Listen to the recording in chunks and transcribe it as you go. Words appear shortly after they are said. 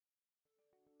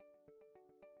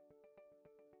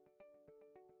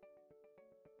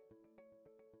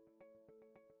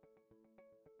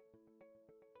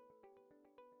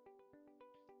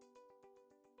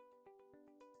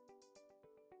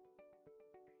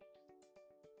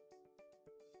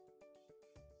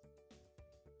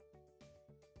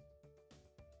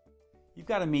You've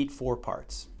got to meet 4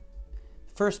 parts.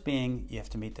 First being, you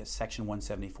have to meet the Section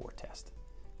 174 test.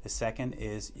 The second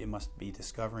is you must be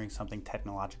discovering something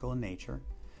technological in nature.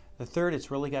 The third, it's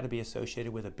really got to be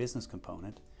associated with a business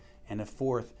component. And the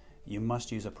fourth, you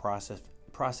must use a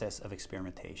process of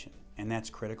experimentation. And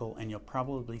that's critical, and you'll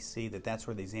probably see that that's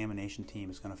where the examination team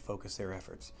is going to focus their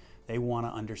efforts. They want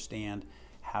to understand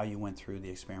how you went through the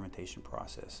experimentation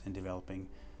process in developing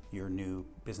your new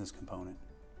business component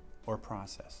or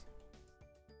process.